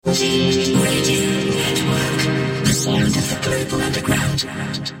Radio Network, the sound of the global underground.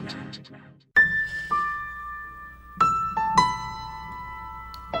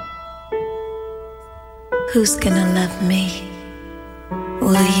 Who's gonna love me?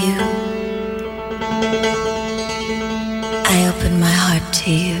 Will you? I open my heart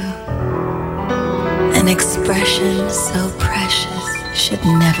to you. An expression so precious should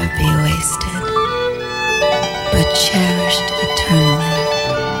never be wasted, but cherished eternally.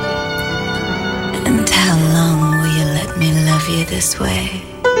 And how long will you let me love you this way?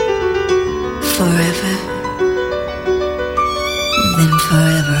 Forever? Then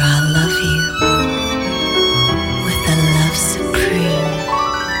forever I'll love you with a love supreme.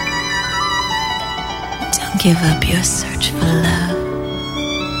 Don't give up your search for love.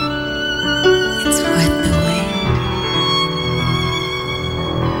 It's worth the wait.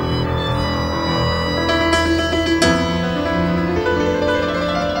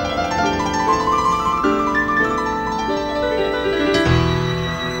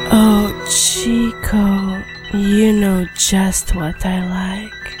 Oh, Chico, you know just what I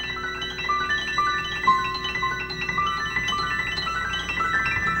like.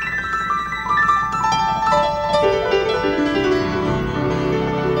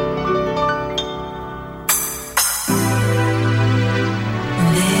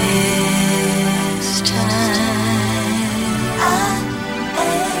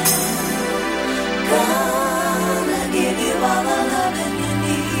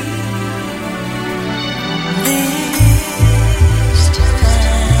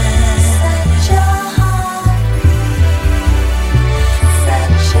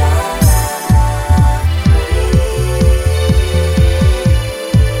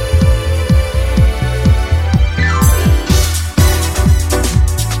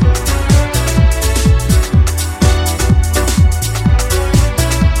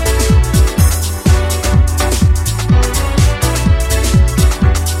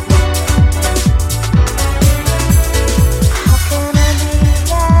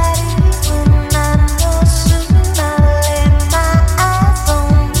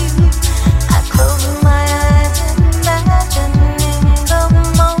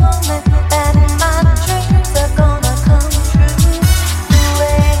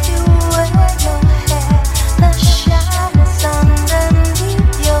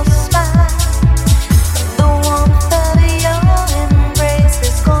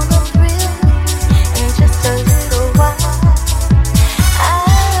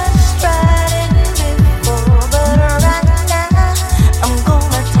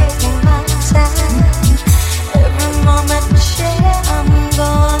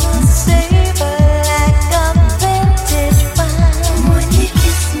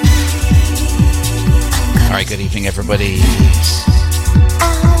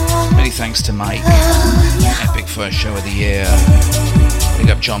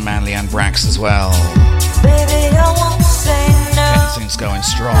 As well. Things going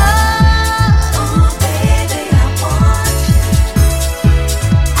strong. This time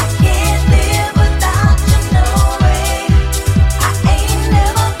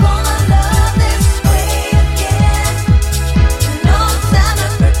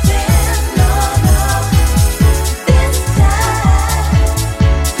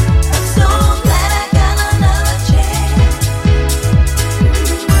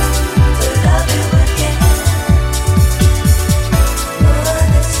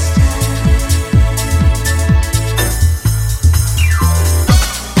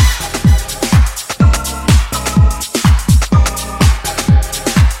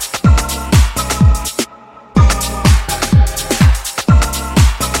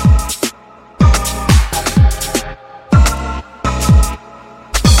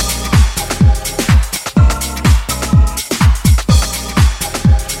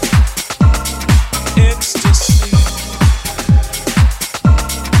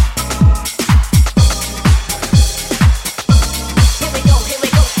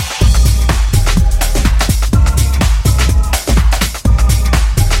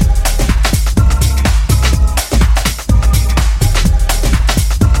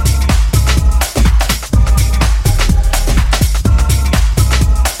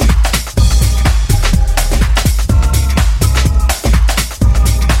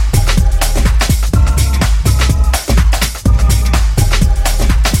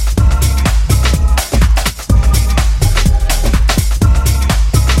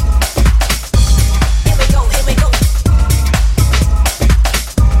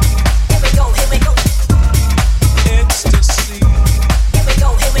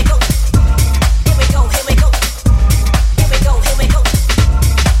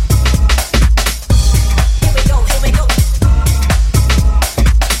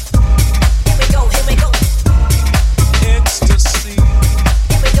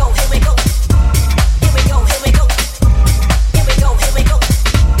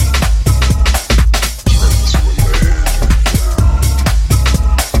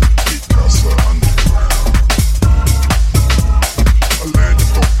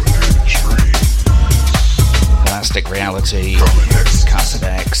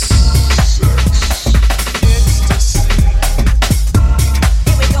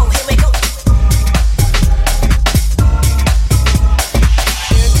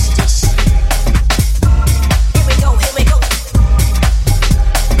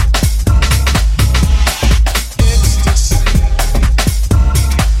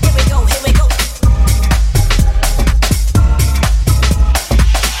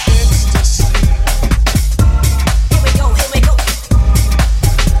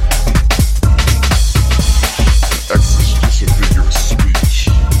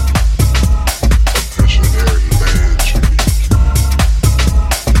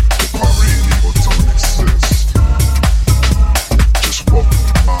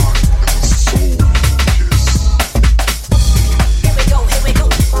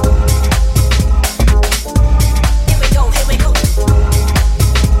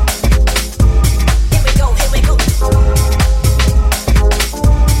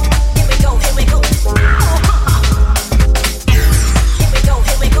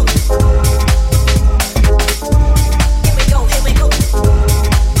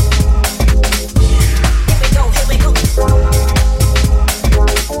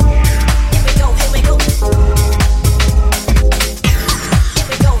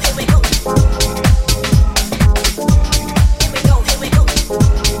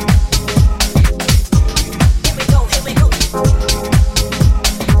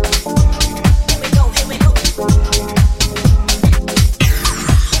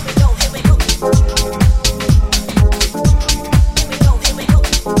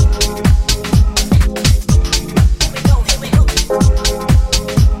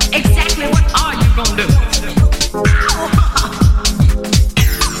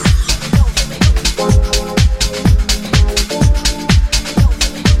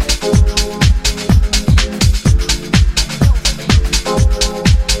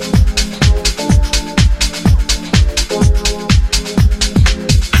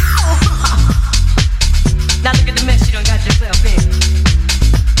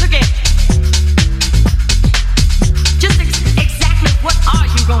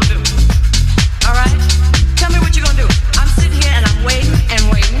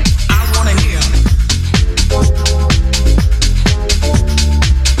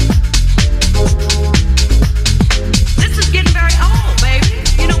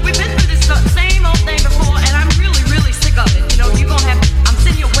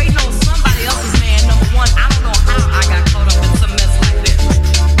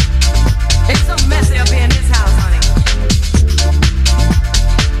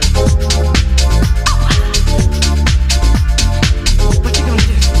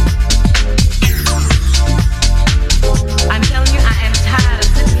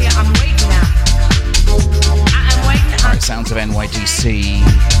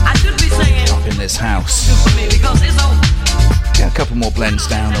D3EP up in this house. Get a couple more blends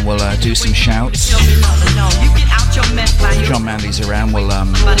down and we'll do some shouts. John Manley's around, we'll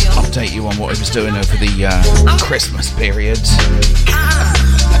update you on what he was doing over the Christmas period.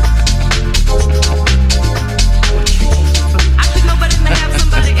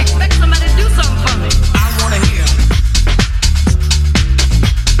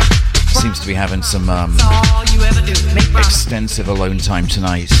 Seems to be having some extensive alone time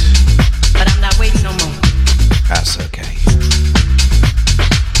tonight. But I'm not waiting no more. That's okay.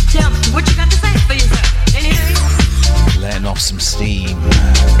 Tell me, what you got to say for yourself? Anything? Letting off some steam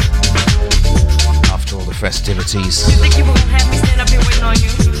after all the festivities. You think you were gonna have me stand up here waiting on you?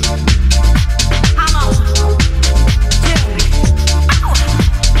 How long? Tell me. Ow!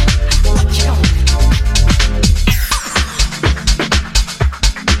 What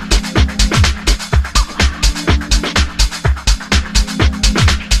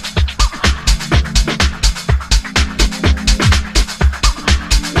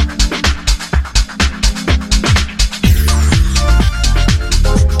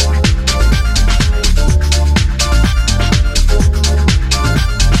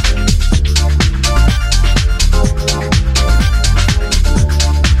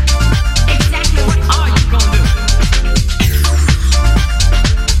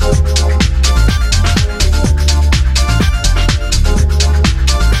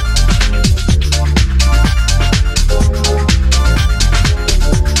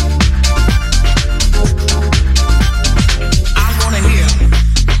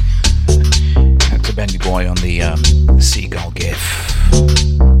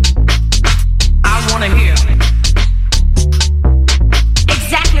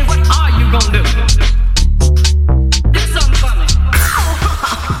you gonna do?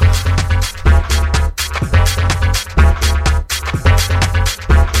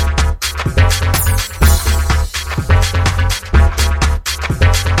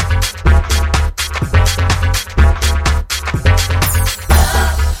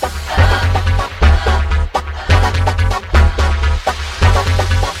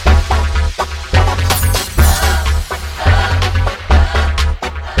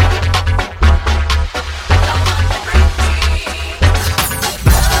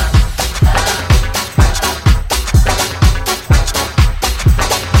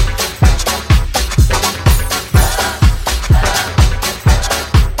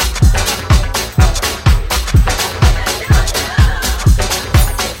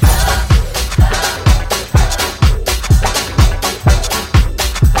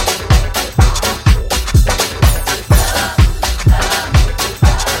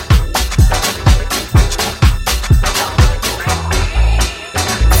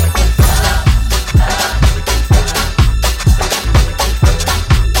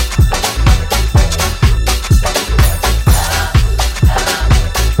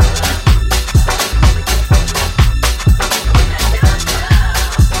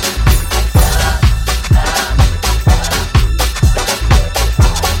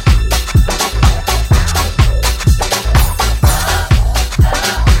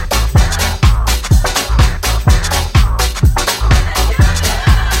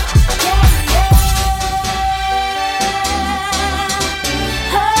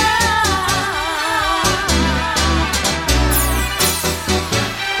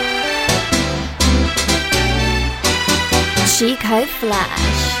 Chico Flash.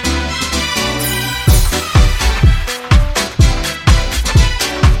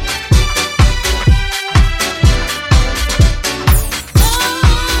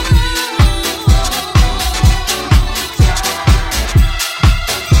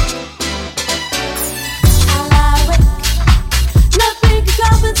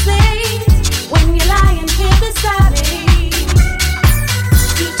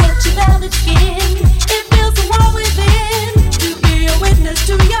 Skin, it feels so warm within. You hear your witness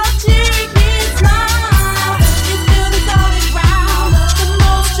to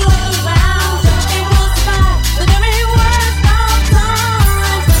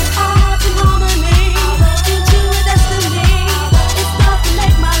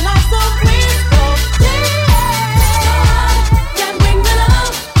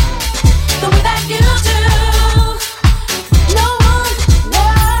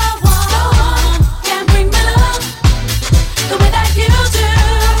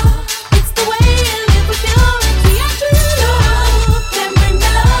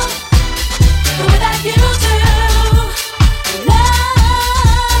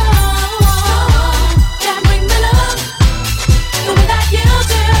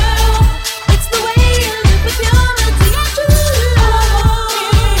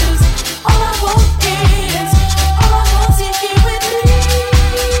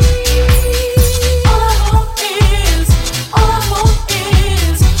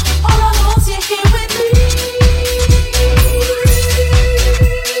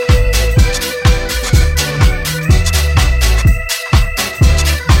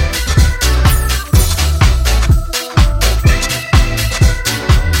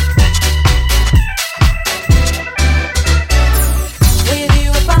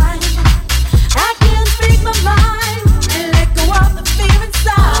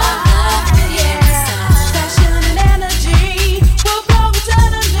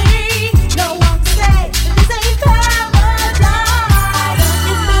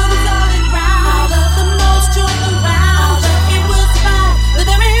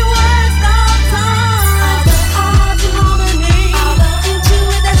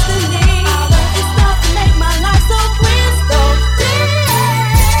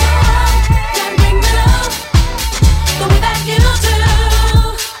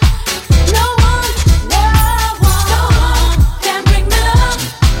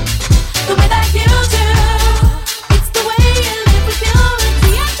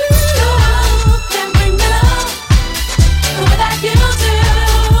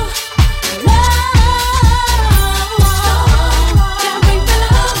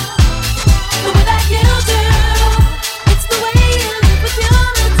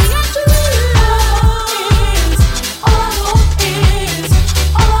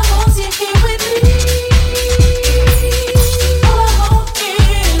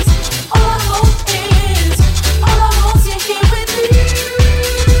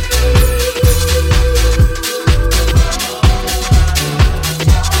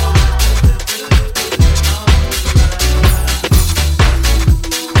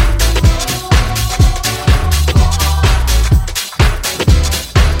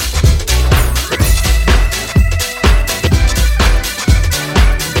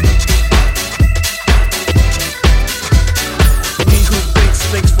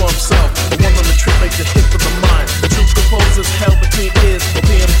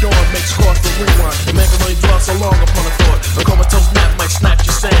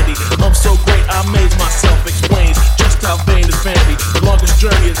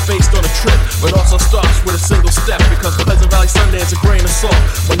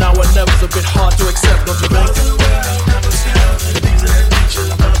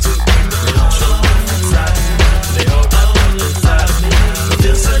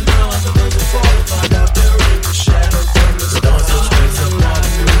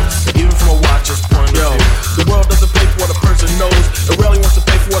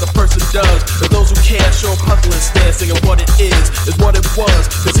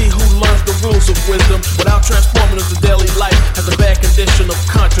transforming into daily life has a bad condition of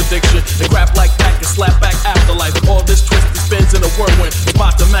contradiction. And crap like that can slap back afterlife. All this twist spins in a whirlwind.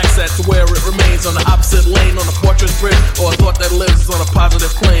 Spot the max at to where it remains on the opposite lane on a fortress bridge, or a thought that lives on a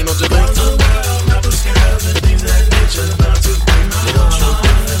positive plane. Don't you think? The world never scares and things that nature about to bring my ocean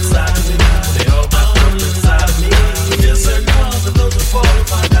inside of me. They all wrapped up inside of me. Feel certain that those who fall will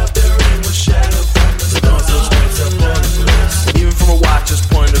find out their aim was shattered from the stars. Those streets are born of blues. Even from a watcher's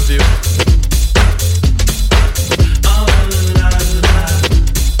point of view.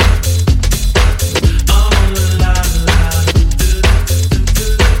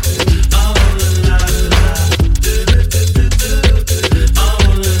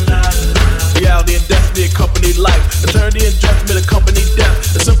 Life, eternity and judgment accompany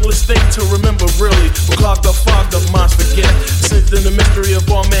death. The simplest thing to remember, really. When clogged up, fogged up minds forget. Since in the mystery of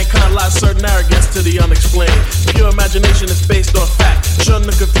all mankind lies certain arrogance to the unexplained. Pure imagination is based on fact. Shun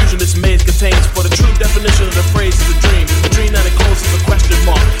the confusion this maze contains. For the true definition of the phrase is a dream. A dream that encloses a question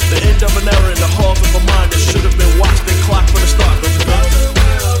mark. The end of an era in the halls of a mind that should have been watched and clocked from the start. Don't you know? The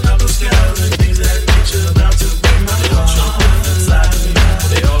world never scares and things that nature about to bring my ocean inside of me.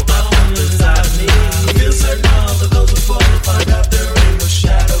 They all wrapped up inside of me. Feel certain that those who fall will find out their aim was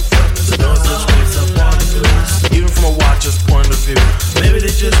shadowed from the stars. Those streets are born of blues. Even from a watcher's point of view. Maybe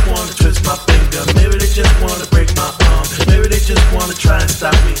they just want to twist my finger. Maybe they just want to break my arm. Maybe they just want to try and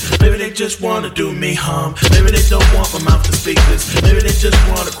stop me. Maybe they just want to do me harm. Maybe they don't want my mouth to speak this. Maybe they just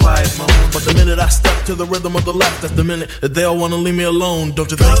want a quiet moan. But the minute I step to the rhythm of the left, that's the minute that they'll want to leave me alone. Don't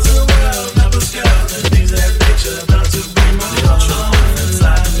you think? The world never scares and things that nature about to bring my ocean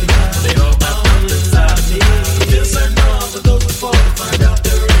inside of me. They all wrapped up inside of me. Feel certain that those who fall will find out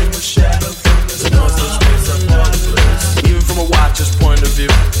their aim was shadowed from the stars. Those streets are born of blues. Even from a watcher's point of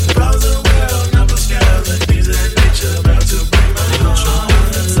view. Browse the world never scares and things that nature about to bring my ocean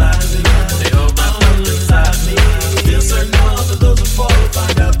inside of me. They all wrapped up inside of me. Feel certain that those who fall will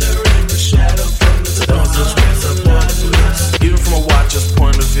find out their aim was shadowed from the stars. Those streets are born of blues. Even from a watcher's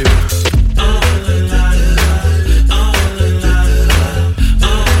point of view.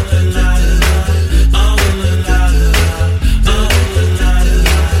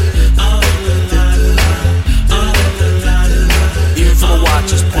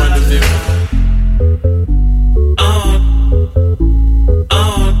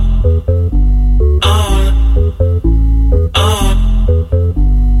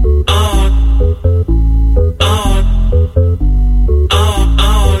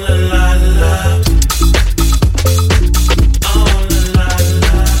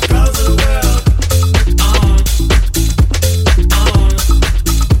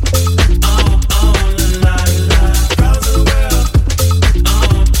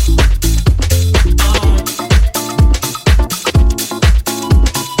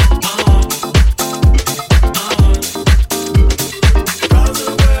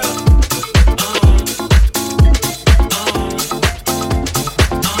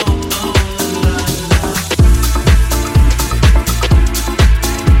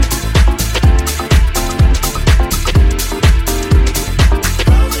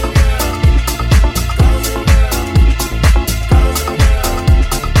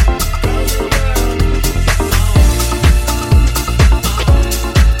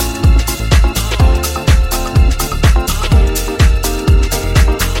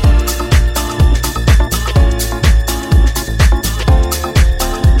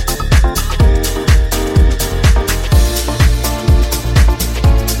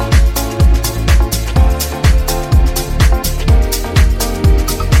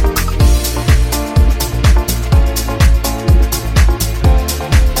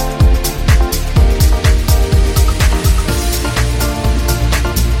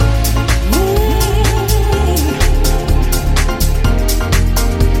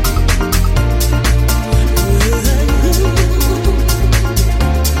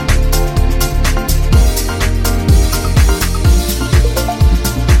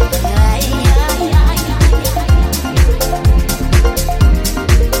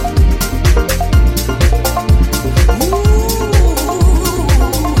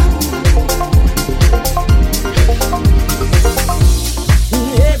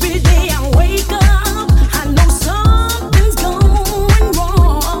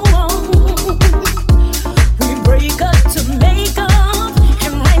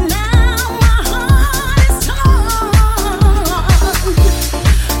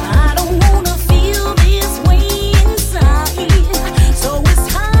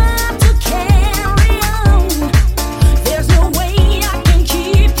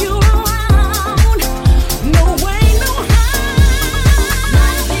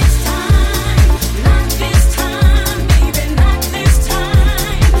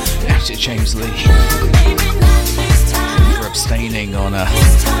 James Lee for abstaining on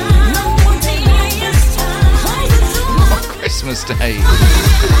Christmas Day.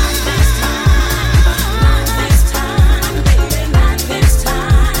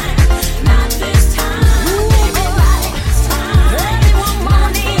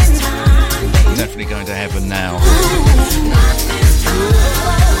 Definitely going to heaven now.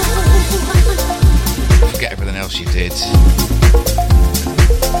 Forget everything else you did.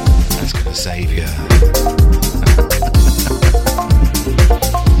 That's gonna save you.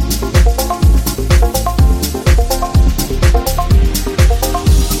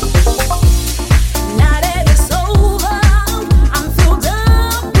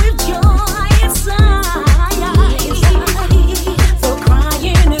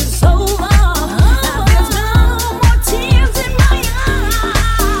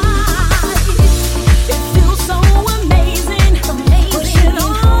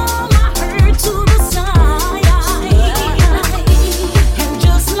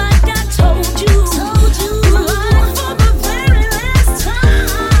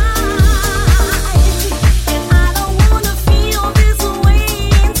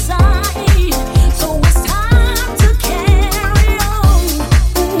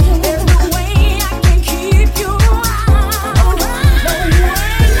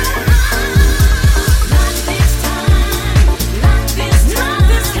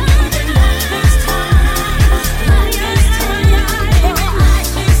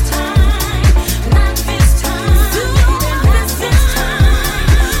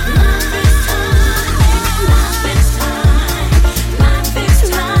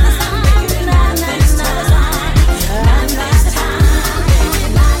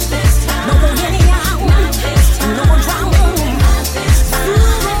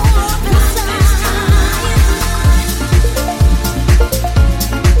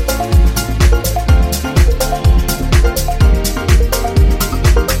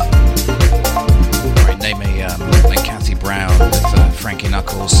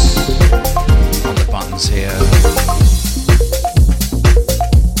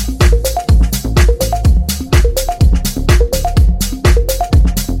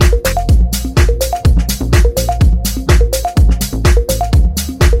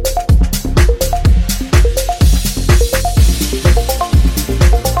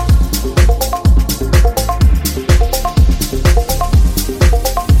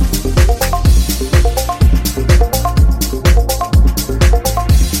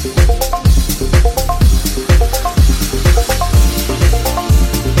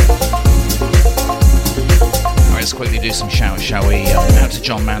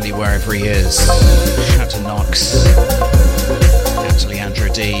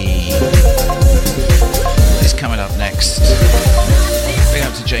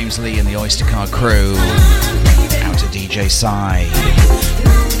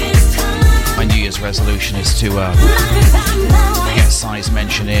 My New Year's resolution is to get size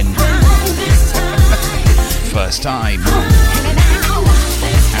mention in first time.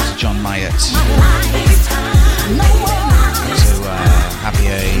 Out to John Myatt, out to Happy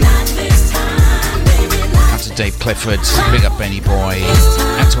A, out to Dave Clifford, big up Benny Boy,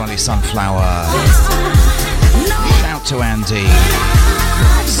 out to Ali Sunflower, shout to Andy,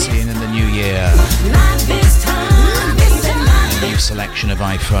 see you in the new year. New selection of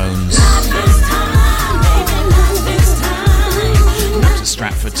iPhones. Up to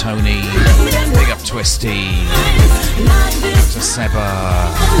Stratford Tony, big up Twisty, up to Seba,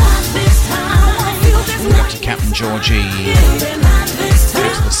 big up to Captain Georgie, out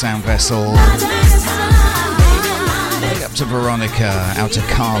to the Sound Vessel, big up to Veronica, out to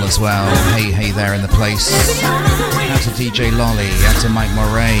Carl as well, hey there in the place, out to DJ Lolly, out to Mike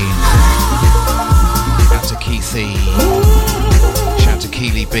Moraine, out to Keithy, shout to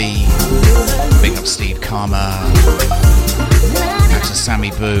Keely B, big up Steve Karma, out to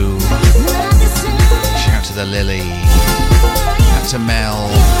Sammy Boo, shout to the Lily, out to Mel,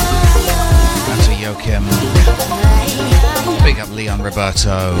 out to Joachim, big up Leon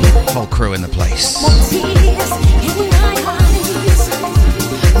Roberto, whole crew in the place.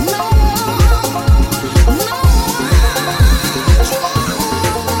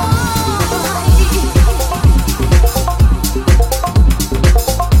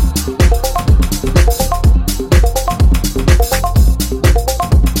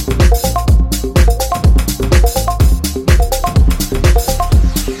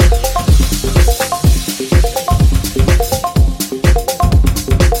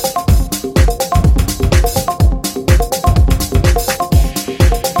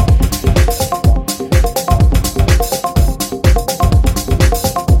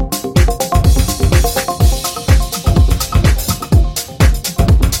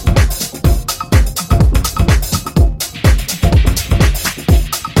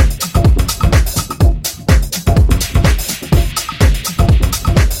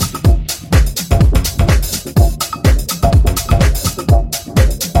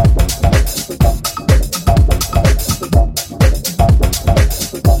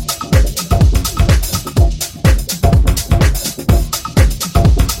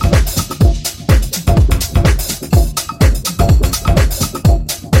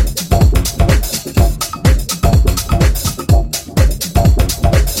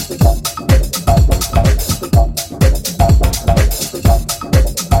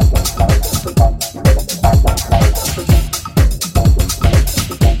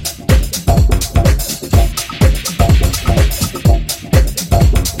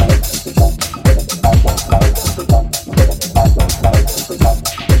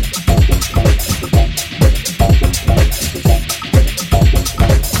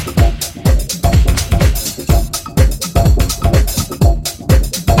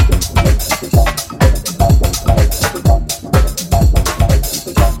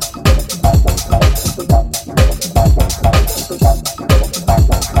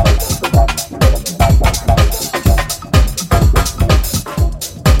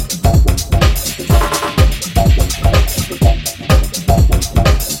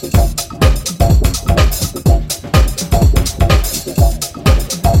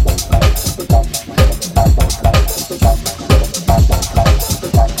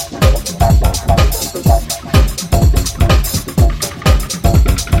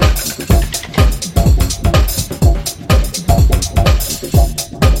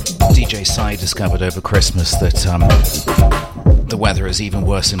 discovered over Christmas that the weather is even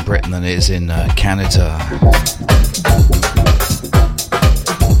worse in Britain than it is in Canada.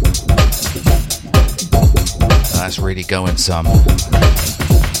 That's really going some.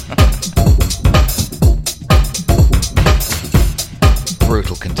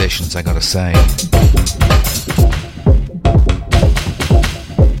 Brutal conditions, I gotta say.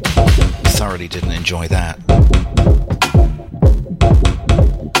 Thoroughly didn't enjoy that.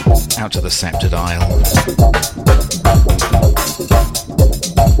 Out to the Sceptred Isle.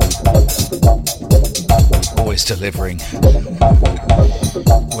 Always delivering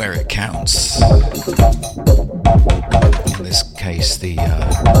where it counts. In this case, the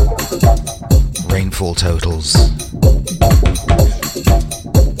rainfall totals.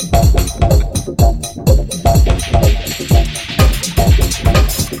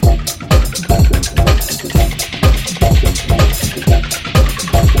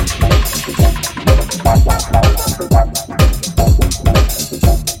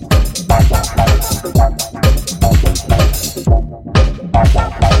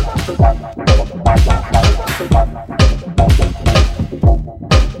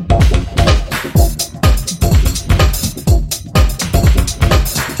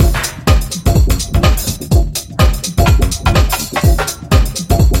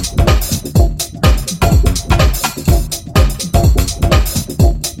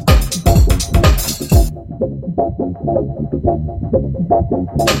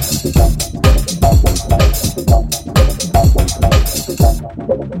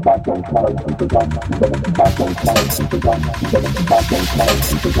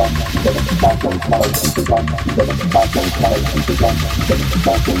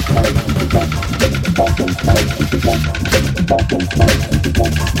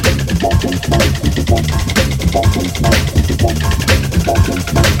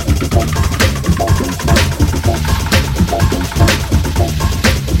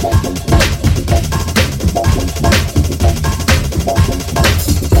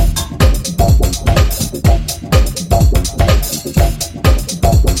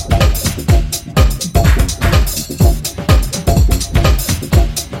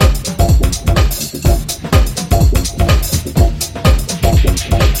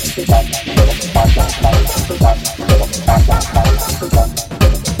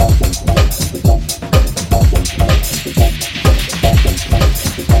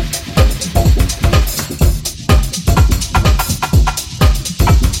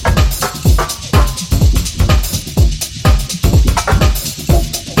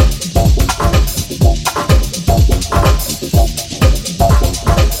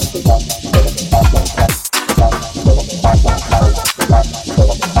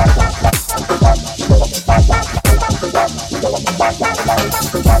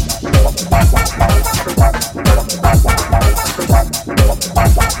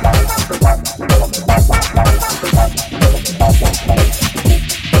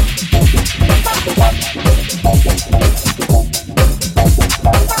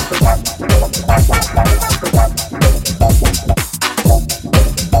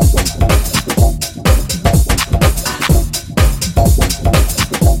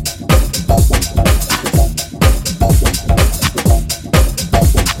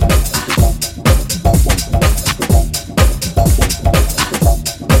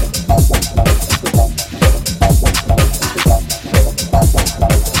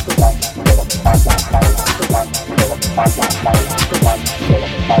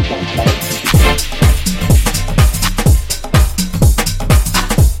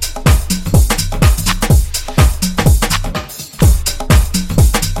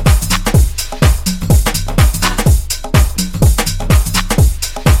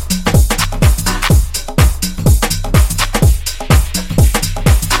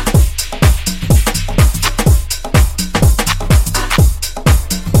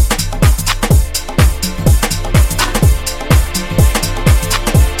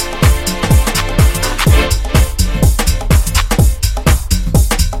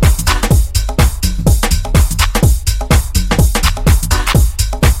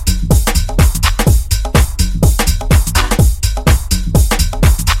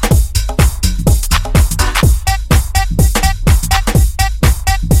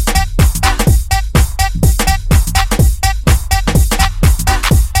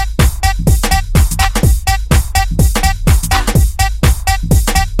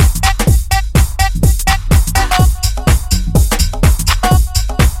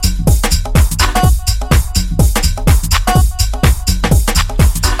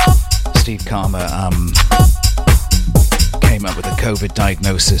 came up with a COVID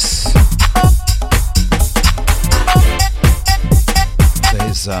diagnosis. So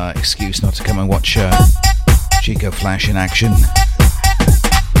his excuse not to come and watch Chico Flash in action.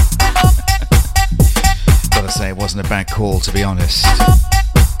 Gotta say, it wasn't a bad call, to be honest.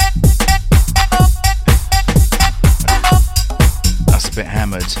 That's a bit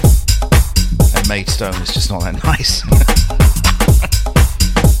hammered. And Maidstone is just not that nice. A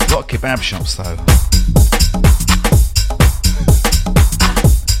lot of kebab shops, though.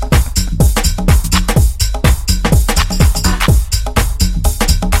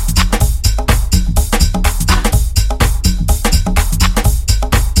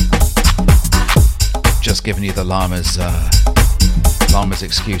 Just giving you the llama's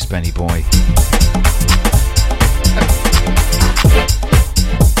excuse, Benny boy.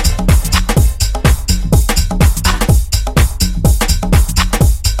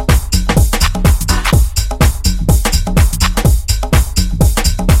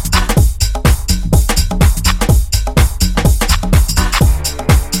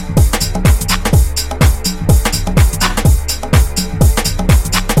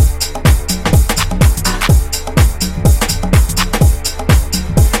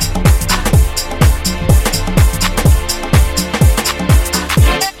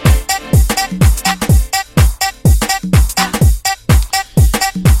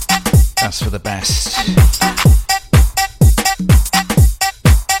 For the best.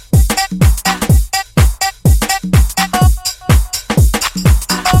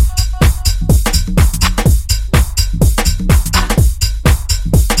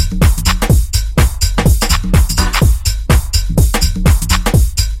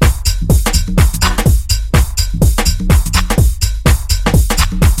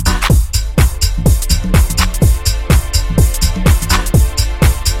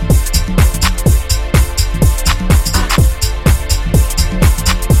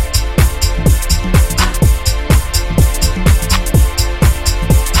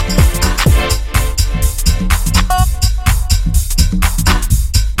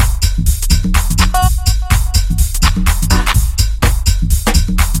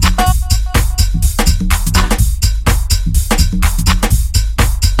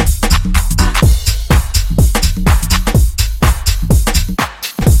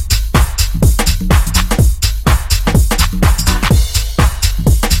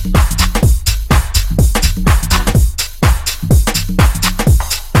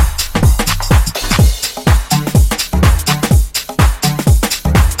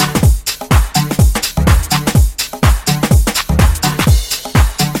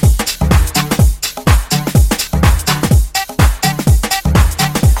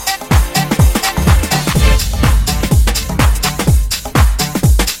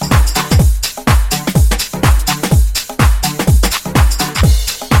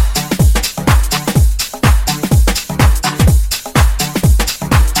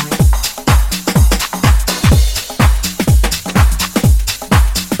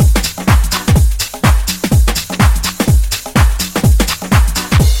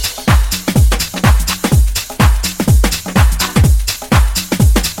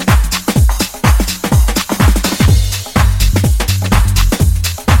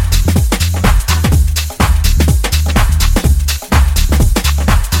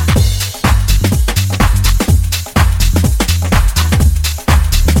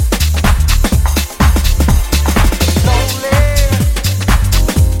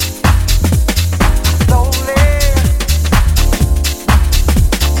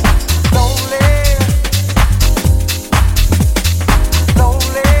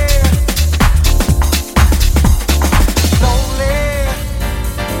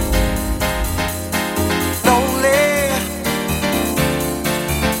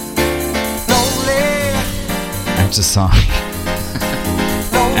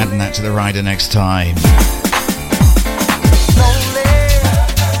 Adding that to the rider next time.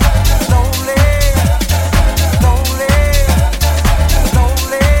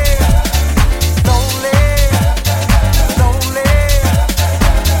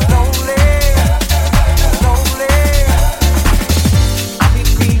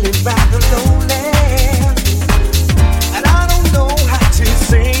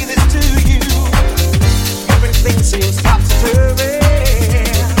 Seems topsy-turvy,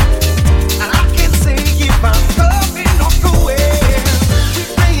 and I can't say if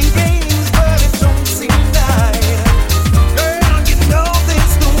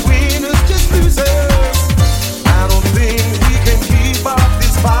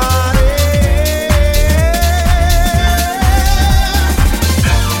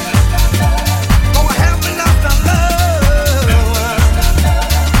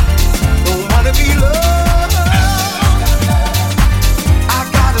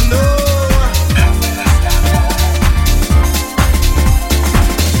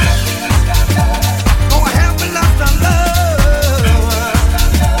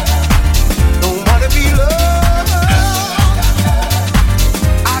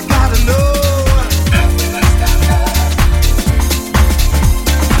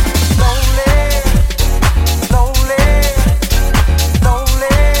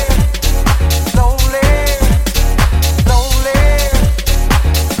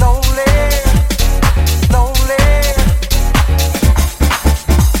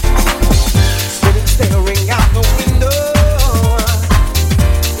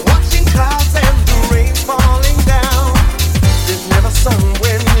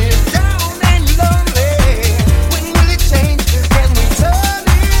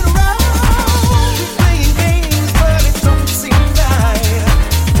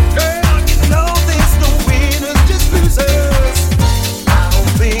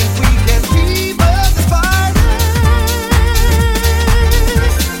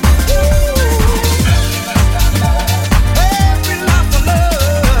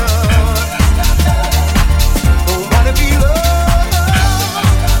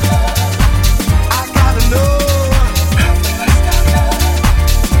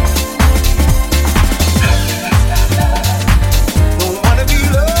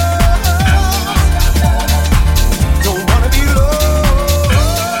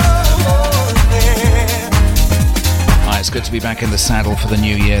the saddle for the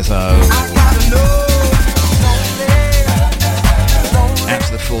new year though. Out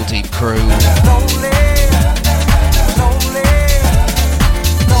to the Full Deep crew.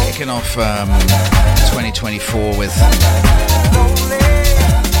 Kicking off 2024 with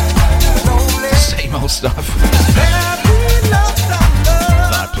the same old stuff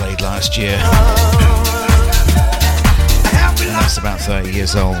that I played last year. And that's about 30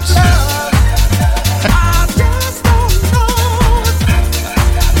 years old.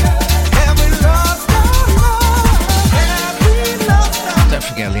 Don't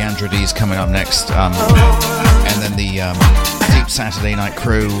forget Leandro D's coming up next, and then the Deep Saturday Night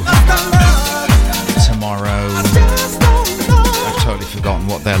crew tomorrow. I've totally forgotten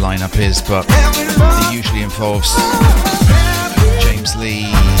what their lineup is, but it usually involves James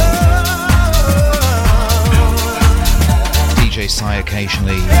Lee, DJ Sai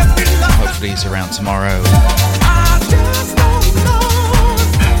occasionally. Hopefully he's around tomorrow.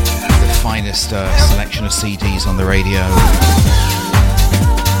 The finest selection of CDs on the radio.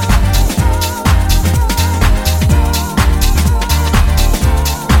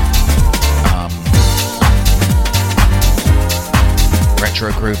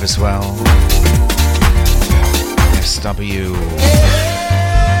 Retro Groove as well. SW.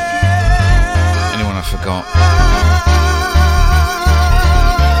 Anyone I forgot?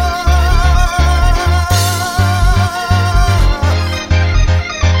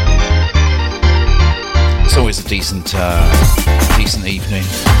 It's always a decent evening.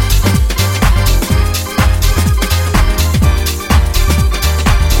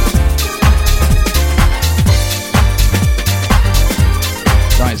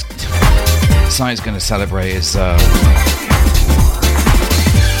 Sai's going to celebrate his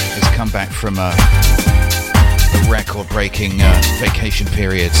comeback from a record-breaking vacation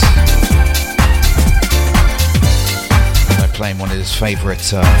period by playing one of his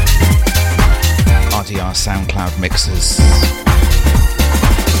favourite RDR SoundCloud mixes.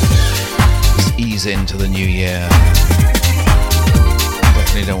 Just ease into the new year.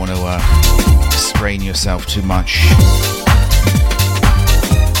 Definitely don't want to strain yourself too much.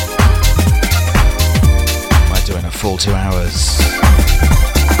 Doing a full 2 hours.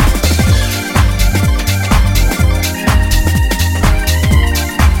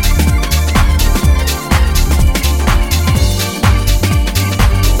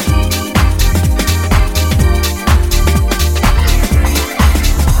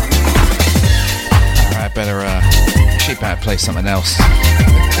 Alright, better play something else.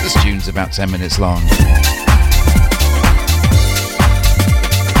 This tune's about 10 minutes long.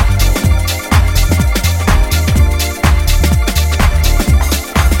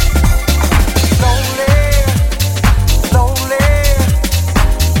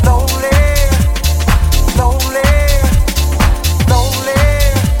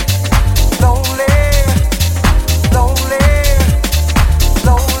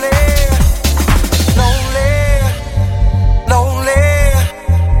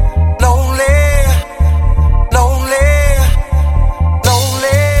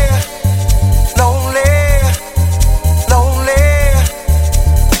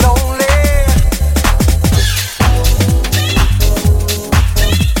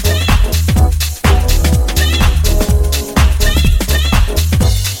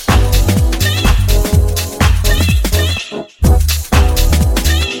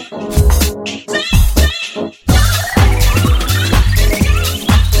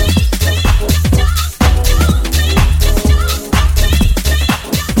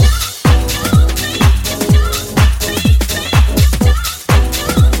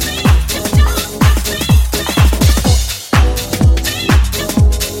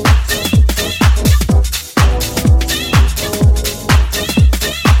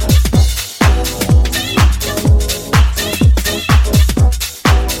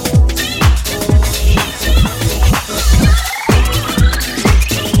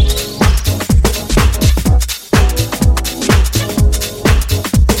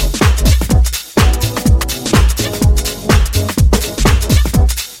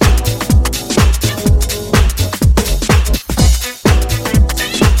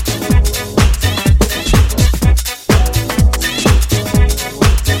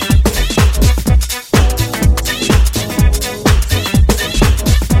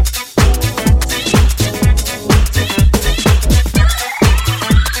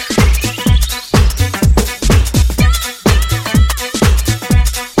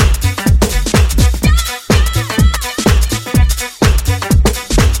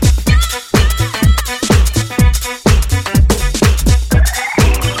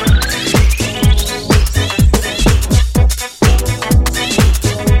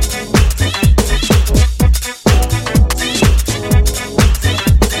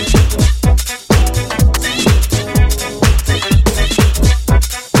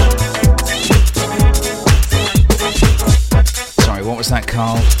 was that,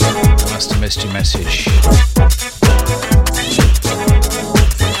 Carl? I must have missed your message.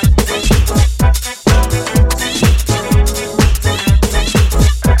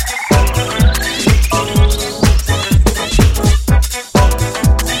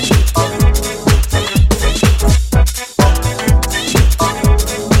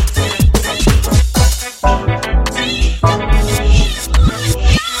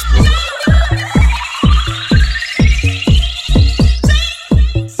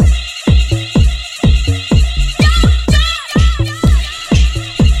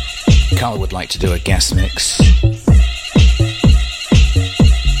 To do a guest mix,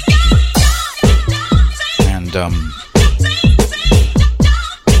 and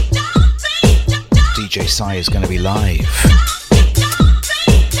DJ Sai is going to be live.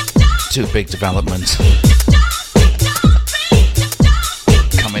 Two big developments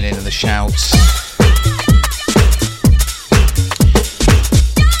coming in the shouts.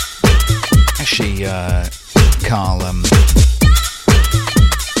 Actually, Carl,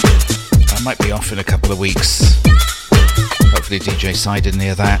 I might be off in a couple of weeks. Hopefully DJ Sai didn't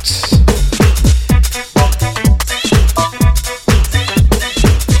hear that.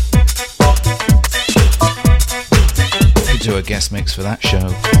 Could do a guest mix for that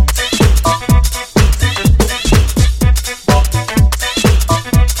show.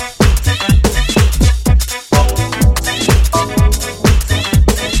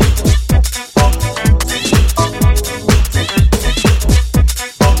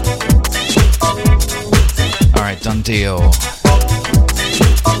 Deal.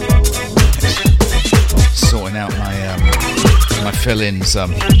 Sorting out my fill-ins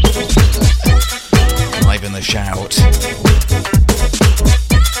live in the shout.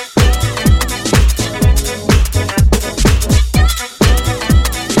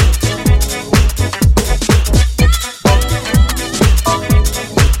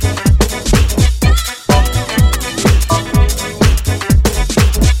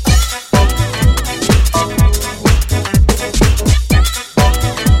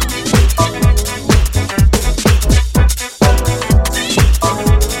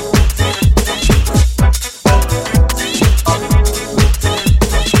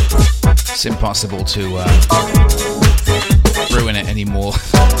 It's impossible to ruin it anymore.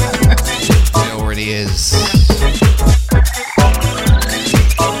 It already is.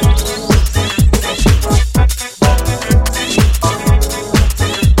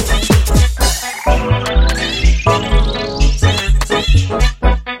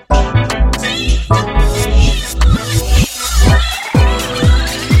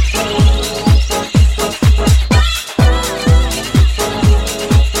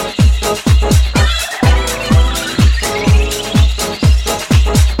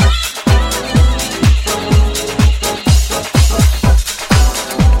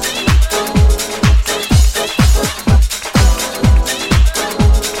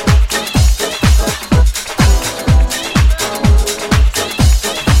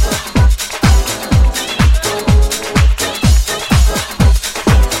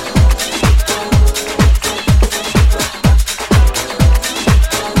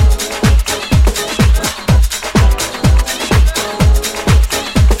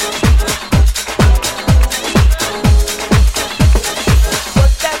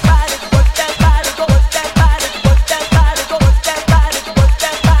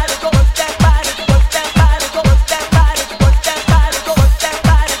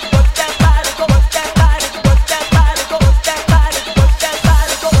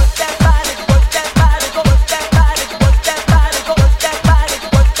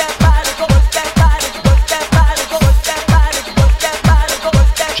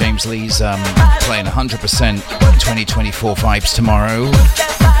 Playing 100% 2024 vibes tomorrow.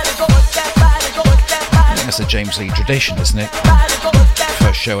 That's a James Lee tradition, isn't it?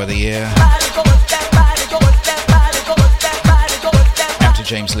 First show of the year. Out to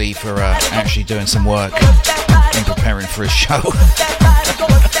James Lee for actually doing some work and preparing for his show.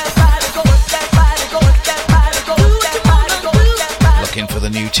 Looking for the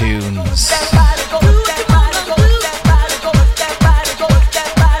new tunes.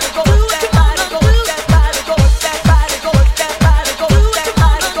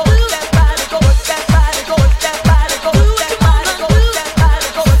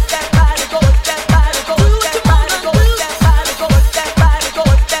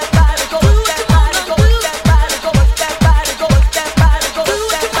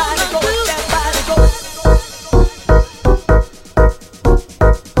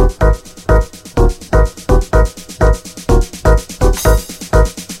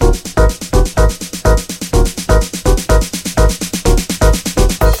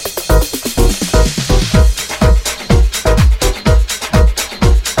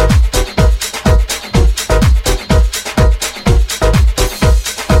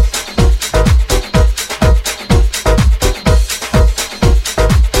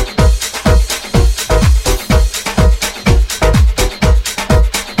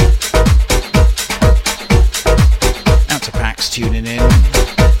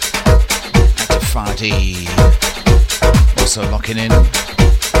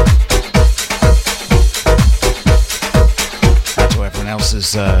 Everyone else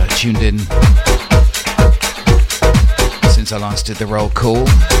has tuned in since I last did the roll call.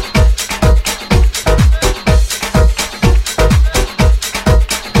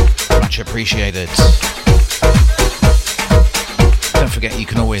 Much appreciated. Don't forget, you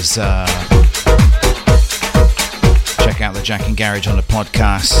can always check out the Jackin Garage on the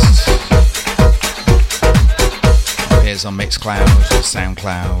podcast. Appears on Mixcloud,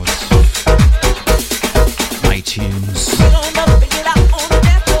 Soundcloud, iTunes,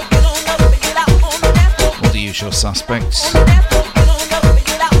 all the usual suspects. I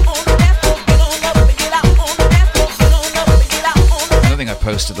don't think I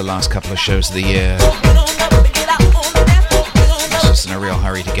posted the last couple of shows of the year. I was just in a real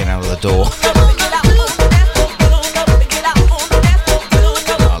hurry to get out of the door.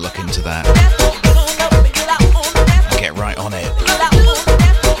 I'll look into that. I'll get right on it.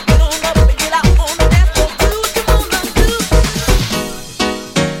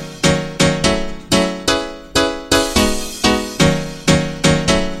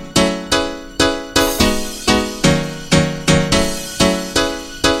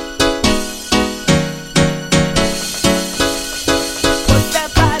 What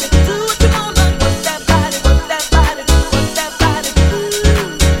that body do, what you wanna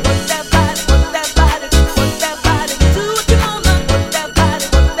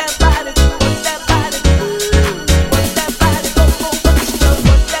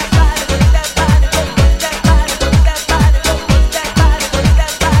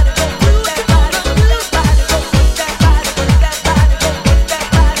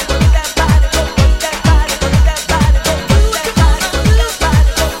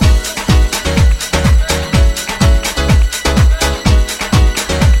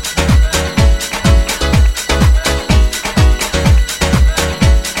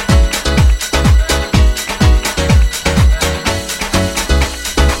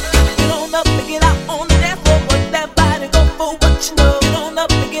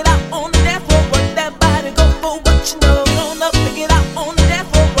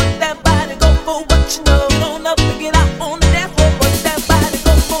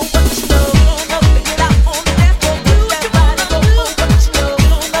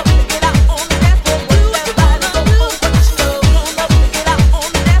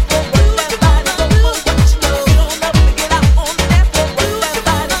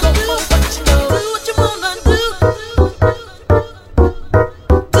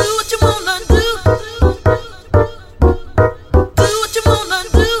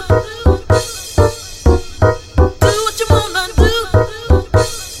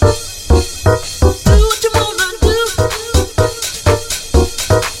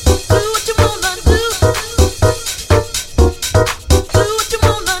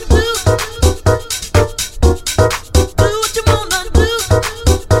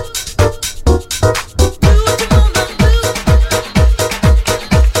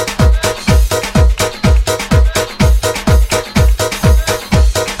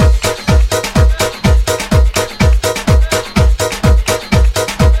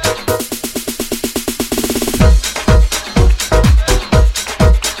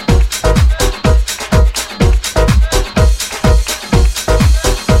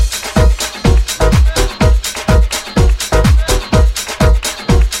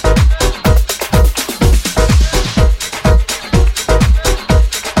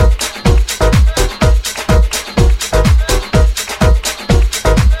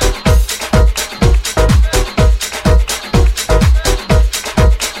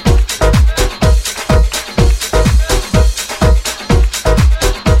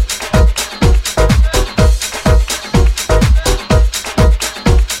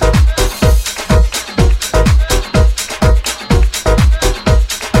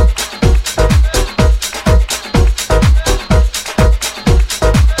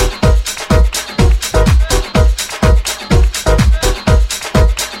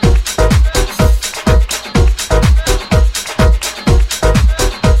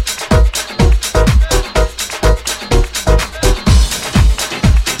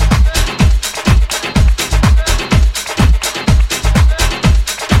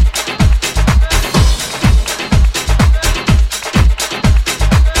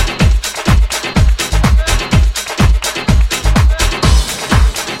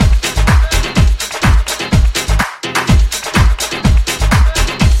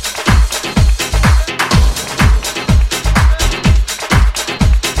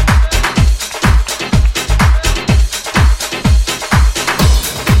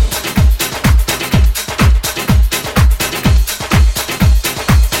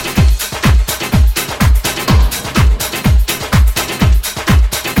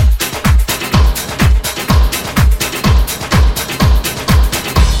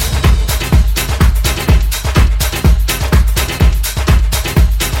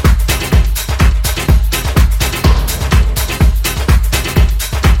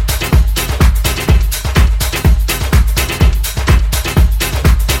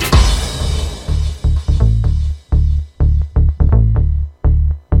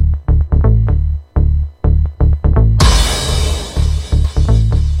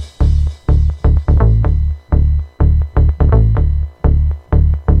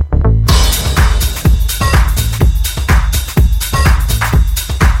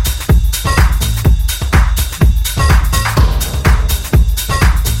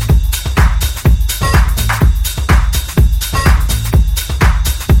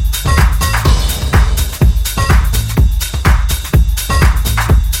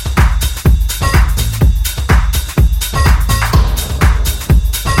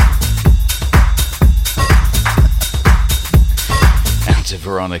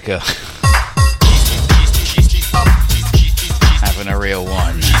Veronica. Having a real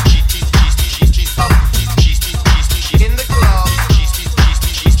one. In the club. In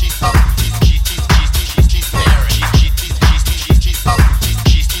the club.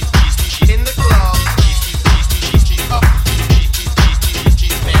 In the club.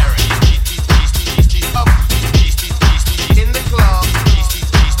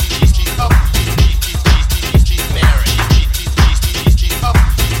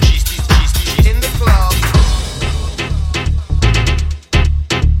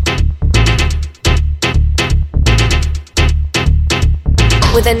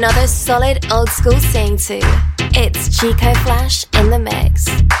 With another solid old school sing to. It's Chico Flash in the mix.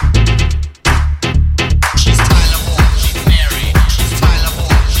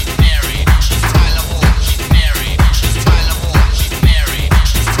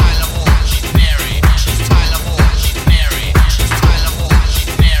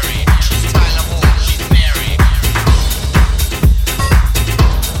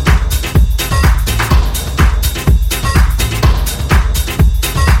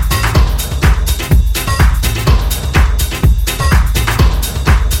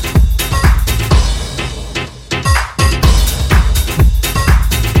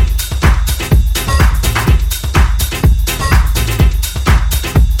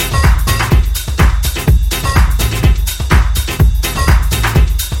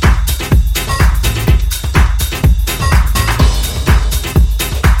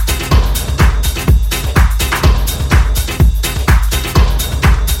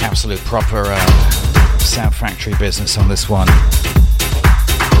 Proper Sound Factory business on this one.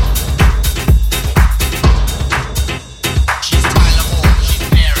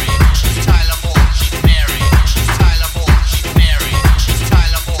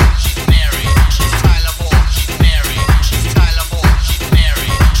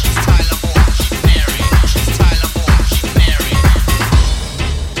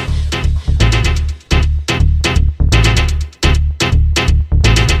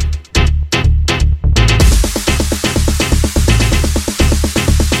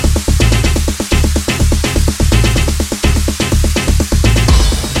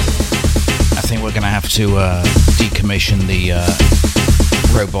 To decommission the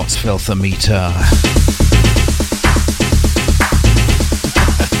robot's filter meter.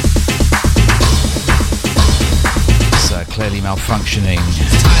 It's clearly malfunctioning.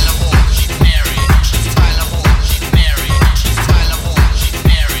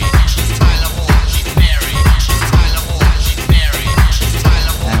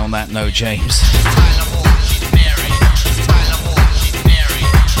 And on that note, James,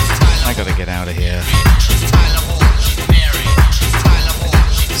 I gotta get out of here.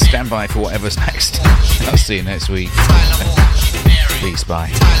 Stand by for whatever's next. I'll see you next week. Peace, bye.